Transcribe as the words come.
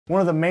One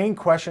of the main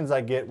questions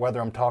I get,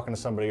 whether I'm talking to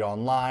somebody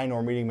online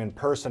or meeting them in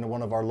person at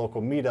one of our local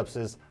meetups,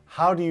 is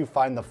how do you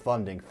find the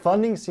funding?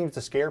 Funding seems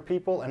to scare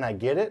people, and I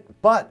get it,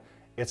 but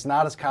it's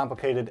not as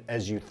complicated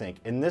as you think.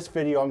 In this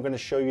video, I'm going to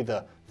show you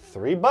the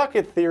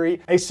 3-bucket theory,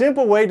 a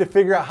simple way to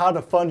figure out how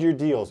to fund your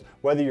deals,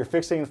 whether you're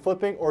fixing and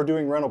flipping or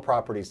doing rental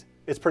properties.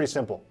 It's pretty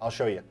simple. I'll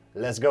show you.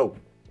 Let's go.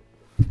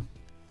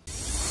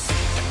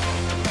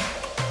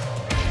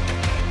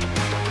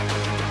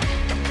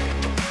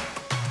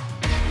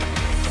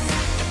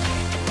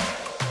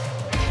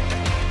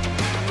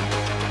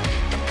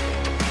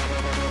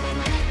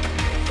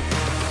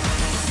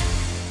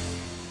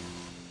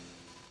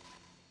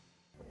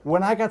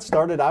 When I got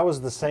started, I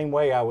was the same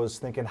way. I was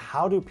thinking,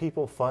 how do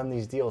people fund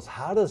these deals?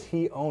 How does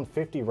he own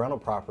 50 rental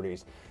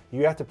properties?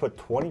 You have to put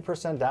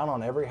 20% down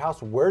on every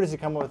house. Where does he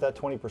come up with that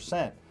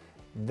 20%?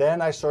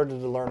 Then I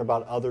started to learn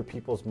about other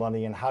people's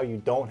money and how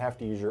you don't have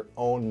to use your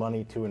own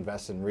money to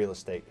invest in real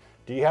estate.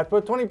 Do you have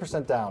to put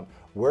 20% down?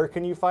 Where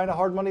can you find a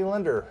hard money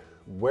lender?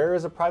 Where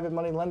is a private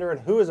money lender and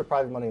who is a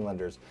private money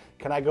lender?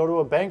 Can I go to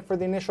a bank for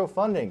the initial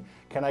funding?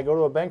 Can I go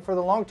to a bank for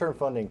the long-term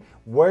funding?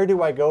 Where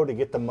do I go to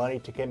get the money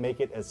to make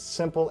it as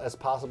simple as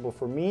possible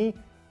for me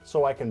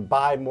so I can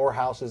buy more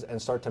houses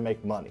and start to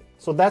make money?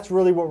 So that's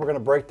really what we're going to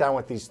break down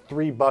with these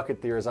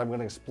 3-bucket theories. I'm going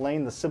to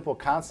explain the simple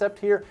concept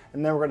here,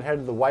 and then we're going to head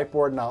to the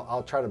whiteboard and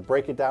I'll try to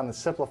break it down and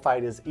simplify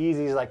it as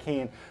easy as I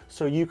can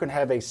so you can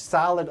have a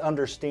solid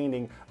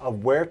understanding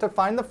of where to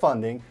find the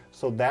funding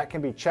so that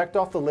can be checked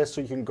off the list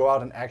so you can go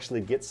out and actually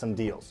get some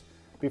deals.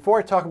 Before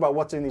I talk about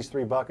what's in these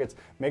 3 buckets,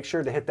 make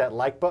sure to hit that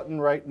like button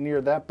right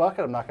near that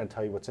bucket. I'm not going to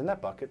tell you what's in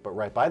that bucket, but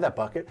right by that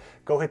bucket,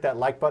 go hit that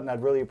like button.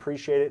 I'd really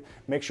appreciate it.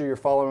 Make sure you're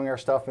following our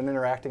stuff and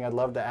interacting. I'd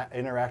love to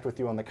interact with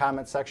you on the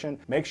comment section.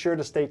 Make sure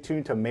to stay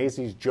tuned to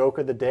Maisie's joke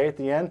of the day at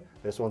the end.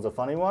 This one's a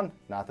funny one,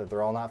 not that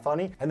they're all not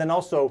funny. And then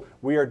also,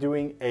 we are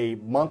doing a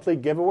monthly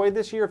giveaway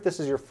this year. If this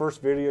is your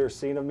first video you're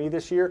seeing of me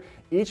this year,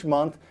 each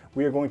month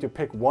we are going to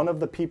pick one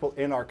of the people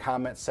in our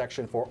comment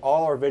section for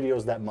all our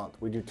videos that month.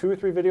 We do 2 or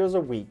 3 videos a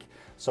week.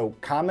 So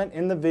comment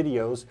in the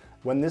videos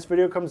when this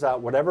video comes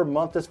out, whatever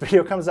month this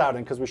video comes out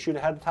in, because we shoot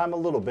ahead of time a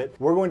little bit,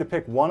 we're going to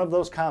pick one of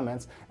those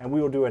comments and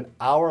we will do an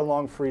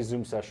hour-long free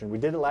Zoom session. We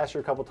did it last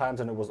year a couple times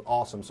and it was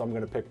awesome. So I'm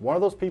going to pick one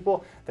of those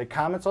people that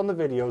comments on the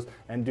videos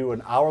and do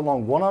an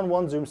hour-long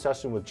one-on-one Zoom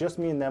session with just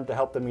me and them to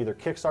help them either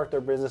kickstart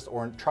their business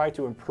or try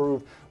to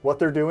improve what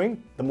they're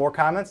doing. The more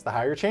comments, the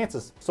higher your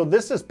chances. So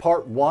this is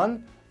part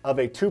 1 of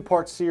a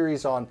 2-part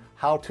series on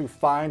how to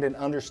find and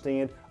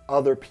understand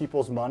other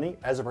people's money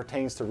as it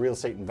pertains to real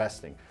estate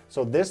investing.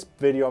 So this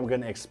video, I'm going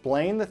to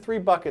explain the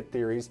 3-bucket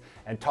theories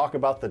and talk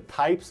about the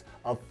types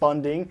of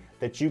funding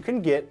that you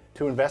can get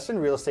to invest in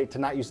real estate to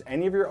not use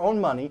any of your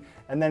own money.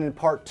 And then in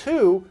part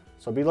 2,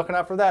 so be looking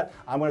out for that,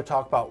 I'm going to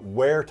talk about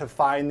where to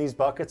find these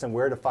buckets and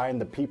where to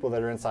find the people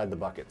that are inside the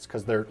buckets,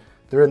 because they're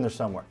in there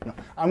somewhere. No,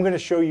 I'm going to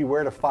show you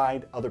where to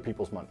find other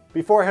people's money.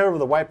 Before I head over to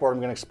the whiteboard, I'm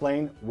going to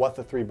explain what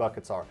the 3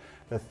 buckets are.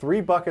 The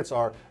 3 buckets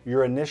are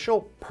your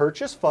initial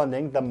purchase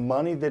funding, the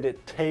money that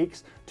it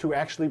takes to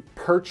actually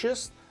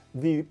purchase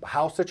the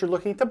house that you're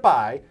looking to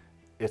buy.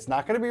 It's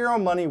not going to be your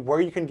own money,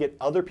 where you can get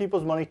other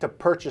people's money to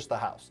purchase the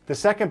house. The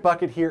second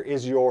bucket here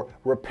is your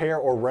repair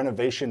or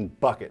renovation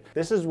bucket.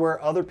 This is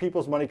where other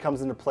people's money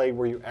comes into play,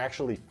 where you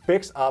actually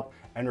fix up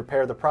and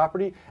repair the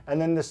property. And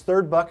then this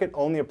 3rd bucket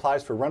only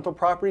applies for rental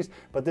properties,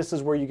 but this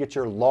is where you get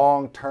your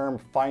long-term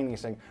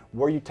financing,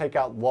 where you take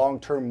out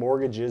long-term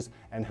mortgages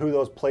and who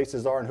those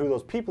places are and who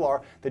those people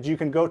are that you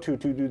can go to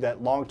do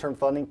that long-term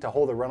funding to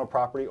hold a rental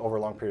property over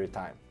a long period of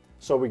time.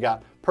 So we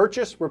got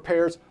purchase,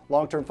 repairs,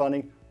 long-term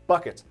funding,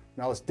 buckets.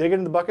 Now let's dig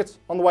into the buckets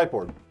on the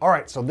whiteboard. All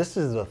right, so this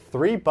is the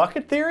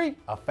 3-bucket theory,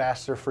 a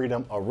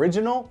FasterFreedom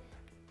original.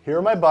 Here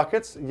are my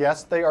buckets.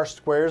 Yes, they are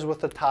squares with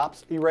the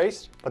tops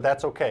erased, but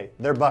that's okay.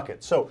 They're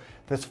buckets. So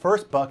this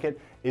first bucket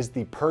is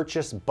the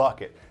purchase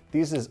bucket.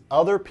 This is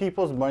other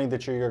people's money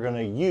that you're going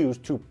to use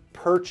to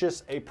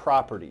purchase a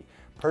property.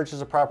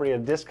 Purchase a property at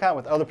a discount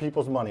with other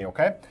people's money,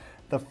 okay?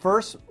 The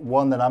first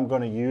one that I'm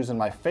going to use, and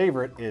my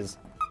favorite, is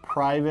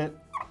private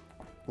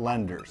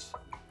lenders.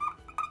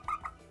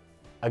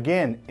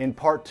 Again, in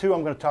part 2,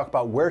 I'm going to talk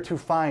about where to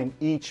find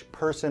each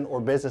person or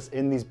business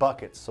in these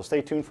buckets. So stay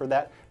tuned for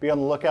that. Be on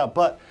the lookout.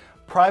 But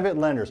private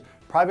lenders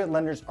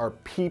are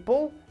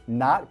people,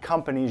 not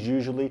companies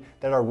usually,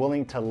 that are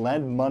willing to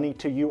lend money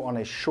to you on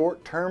a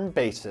short-term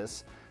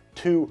basis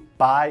to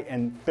buy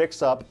and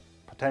fix up,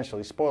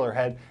 potentially, spoiler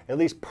head, at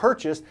least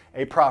purchase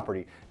a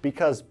property.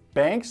 Because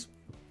banks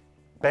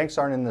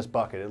aren't in this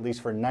bucket, at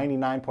least for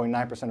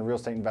 99.9% of real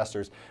estate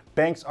investors.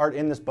 Banks aren't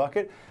in this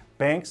bucket.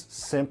 Banks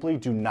simply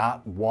do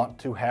not want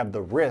to have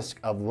the risk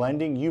of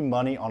lending you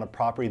money on a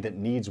property that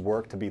needs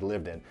work to be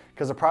lived in.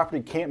 Because a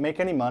property can't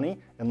make any money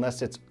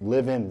unless it's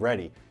live-in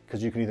ready,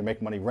 because you can either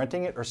make money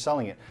renting it or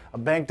selling it. A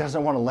bank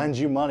doesn't want to lend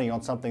you money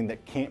on something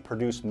that can't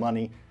produce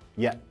money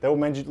yet. They will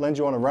lend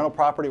you on a rental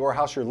property or a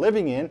house you're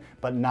living in,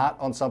 but not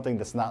on something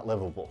that's not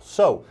livable.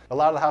 So a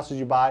lot of the houses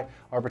you buy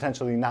are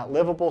potentially not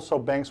livable, so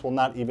banks will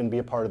not even be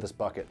a part of this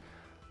bucket.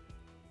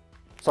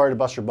 Sorry to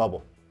bust your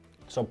bubble.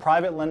 So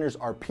private lenders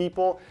are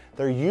people.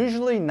 They're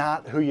usually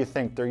not who you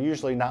think. They're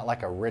usually not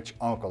like a rich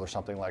uncle or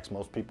something like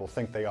most people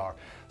think they are.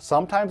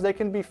 Sometimes they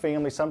can be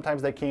family,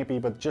 sometimes they can't be,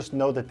 but just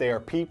know that they are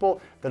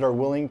people that are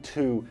willing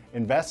to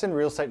invest in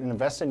real estate and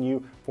invest in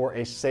you for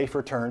a safe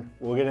return.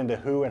 We'll get into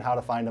who and how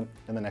to find them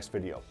in the next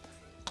video.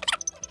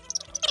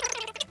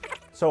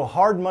 So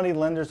hard money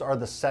lenders are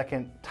the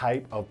second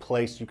type of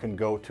place you can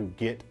go to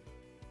get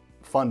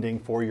funding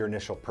for your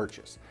initial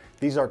purchase.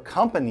 These are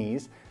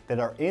companies that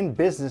are in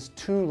business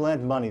to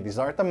lend money. These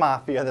aren't the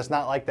mafia, that's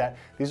not like that.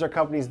 These are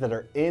companies that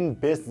are in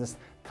business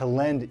to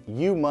lend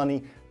you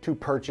money to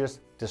purchase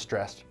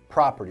distressed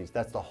properties.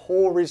 That's the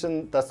whole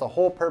reason, that's the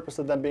whole purpose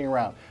of them being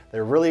around.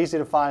 They're really easy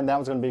to find. That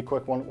one's gonna be a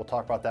quick one. We'll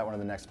talk about that one in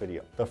the next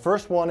video. The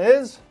first one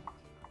is,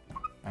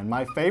 and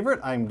my favorite,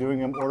 I'm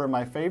doing in order,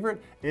 my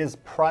favorite is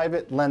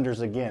private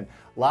lenders again.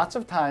 Lots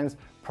of times,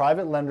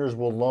 private lenders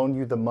will loan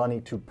you the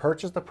money to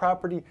purchase the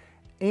property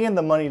and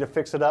the money to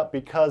fix it up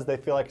because they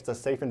feel like it's a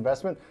safe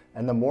investment,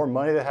 and the more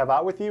money they have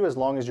out with you, as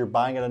long as you're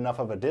buying at enough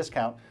of a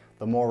discount,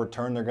 the more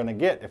return they're gonna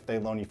get. If they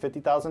loan you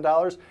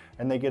 $50,000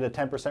 and they get a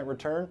 10%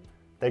 return,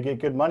 they get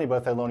good money, but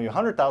if they loan you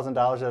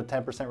 $100,000 at a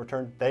 10%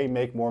 return, they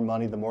make more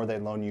money the more they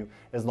loan you,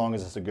 as long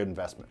as it's a good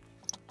investment.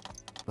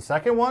 The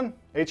second one,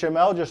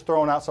 HML, just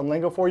throwing out some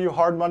lingo for you,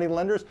 hard money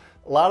lenders.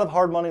 A lot of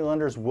hard money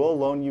lenders will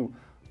loan you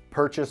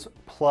purchase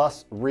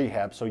plus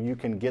rehab, so you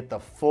can get the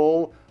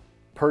full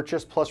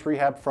purchase plus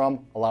rehab from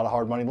a lot of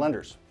hard money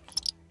lenders.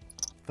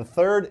 The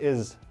third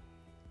is,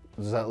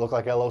 does that look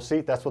like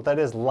LOC? That's what that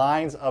is,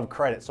 lines of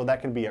credit. So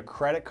that can be a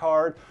credit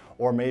card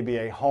or maybe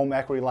a home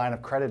equity line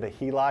of credit, a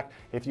HELOC,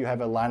 if you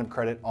have a line of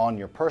credit on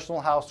your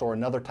personal house or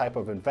another type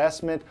of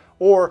investment,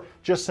 or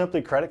just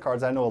simply credit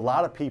cards. I know a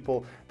lot of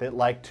people that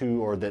like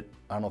to, or that,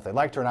 I don't know if they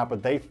like to or not,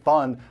 but they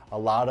fund a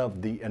lot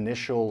of the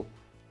initial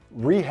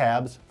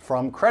rehabs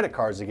from credit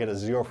cards to get a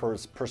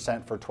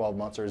 0% for 12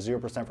 months or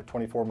 0% for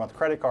 24-month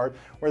credit card,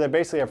 where they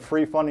basically have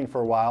free funding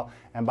for a while,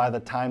 and by the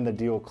time the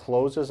deal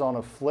closes on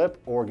a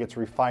flip or gets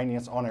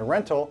refinanced on a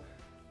rental,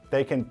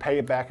 they can pay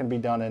it back and be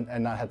done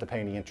and not have to pay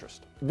any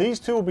interest. These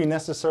two will be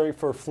necessary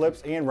for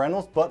flips and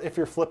rentals, but if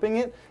you're flipping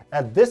it,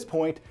 at this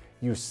point,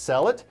 you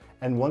sell it,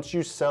 and once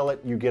you sell it,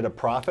 you get a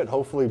profit,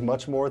 hopefully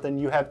much more than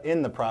you have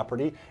in the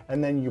property,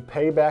 and then you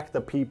pay back the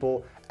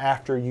people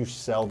after you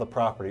sell the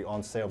property,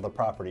 on sale of the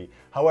property.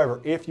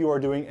 However, if you are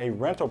doing a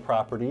rental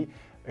property,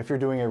 if you're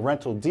doing a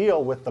rental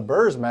deal with the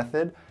BRRRR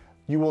method,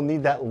 you will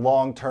need that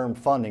long-term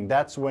funding.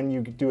 That's when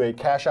you do a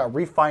cash out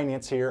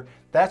refinance here.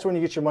 That's when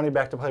you get your money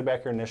back to pay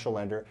back your initial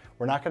lender.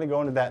 We're not gonna go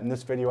into that in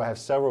this video. I have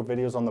several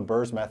videos on the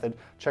BRRRR method.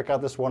 Check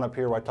out this one up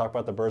here where I talk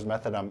about the BRRRR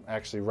method. I'm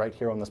actually right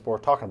here on this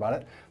board talking about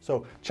it.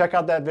 So check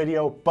out that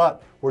video,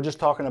 but we're just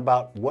talking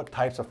about what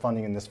types of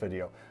funding in this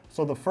video.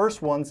 So the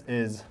first ones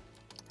is,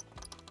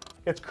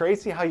 it's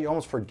crazy how you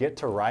almost forget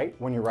to write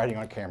when you're writing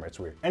on camera. It's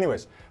weird.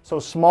 Anyways, so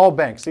small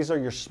banks. These are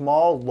your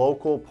small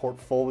local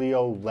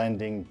portfolio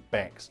lending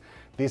banks.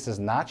 This is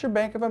not your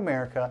Bank of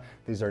America.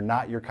 These are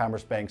not your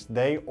commerce banks.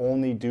 They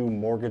only do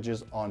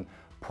mortgages on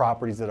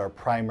properties that are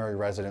primary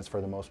residence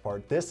for the most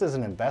part. This is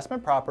an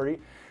investment property.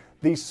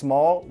 These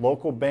small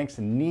local banks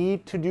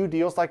need to do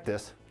deals like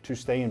this to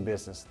stay in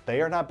business.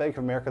 They are not Bank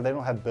of America. They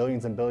don't have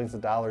billions and billions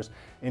of dollars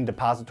in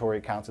depository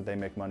accounts that they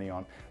make money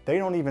on. They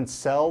don't even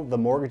sell the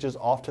mortgages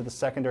off to the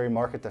secondary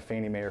market to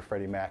Fannie Mae or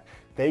Freddie Mac.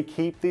 They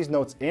keep these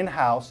notes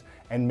in-house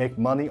and make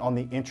money on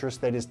the interest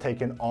that is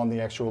taken on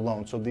the actual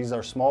loan. So these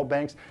are small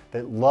banks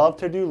that love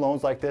to do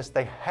loans like this.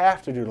 They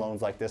have to do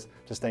loans like this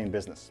to stay in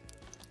business.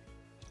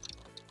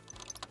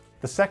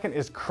 The second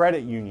is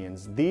credit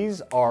unions.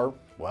 These are,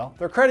 well,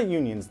 they're credit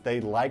unions.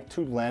 They like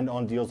to lend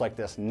on deals like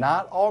this.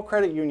 Not all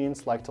credit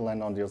unions like to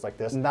lend on deals like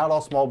this. Not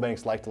all small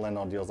banks like to lend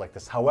on deals like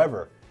this.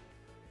 However,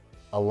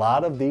 a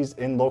lot of these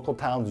in local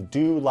towns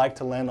do like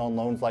to lend on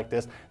loans like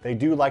this. They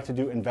do like to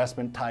do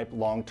investment type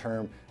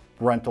long-term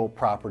rental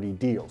property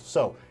deals.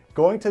 So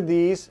going to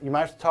these, you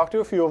might have to talk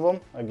to a few of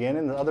them. Again,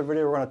 in the other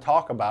video we're going to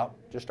talk about,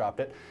 just dropped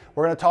it,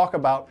 we're going to talk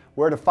about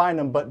where to find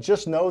them, but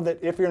just know that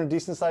if you're in a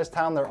decent sized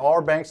town, there are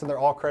banks and there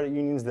are credit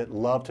unions that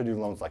love to do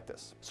loans like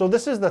this. So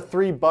this is the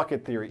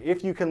 3-bucket theory.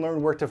 If you can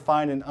learn where to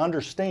find and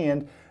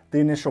understand the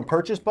initial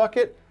purchase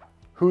bucket,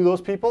 who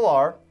those people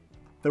are,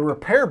 the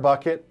repair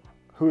bucket,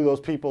 who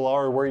those people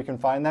are or where you can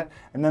find that,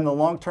 and then the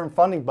long-term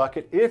funding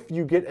bucket, if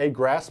you get a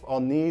grasp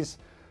on these,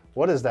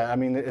 what is that? I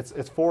mean,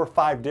 it's 4 or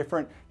 5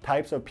 different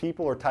types of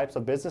people or types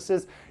of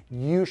businesses.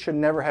 You should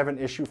never have an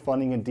issue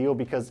funding a deal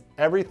because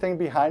everything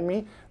behind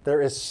me,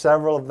 there is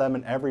several of them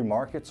in every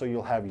market, so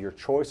you'll have your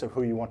choice of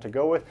who you want to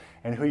go with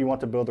and who you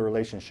want to build a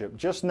relationship.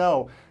 Just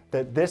know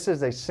that this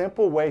is a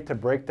simple way to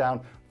break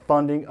down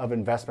funding of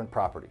investment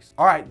properties.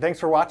 All right, thanks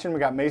for watching. We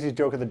got Maisie's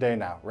joke of the day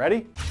now.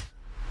 Ready?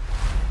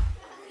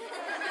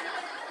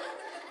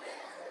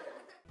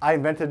 I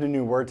invented a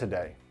new word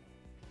today.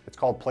 It's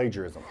called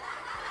plagiarism.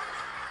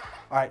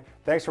 All right,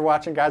 thanks for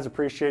watching, guys.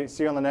 Appreciate it.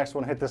 See you on the next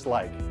one. Hit this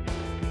like.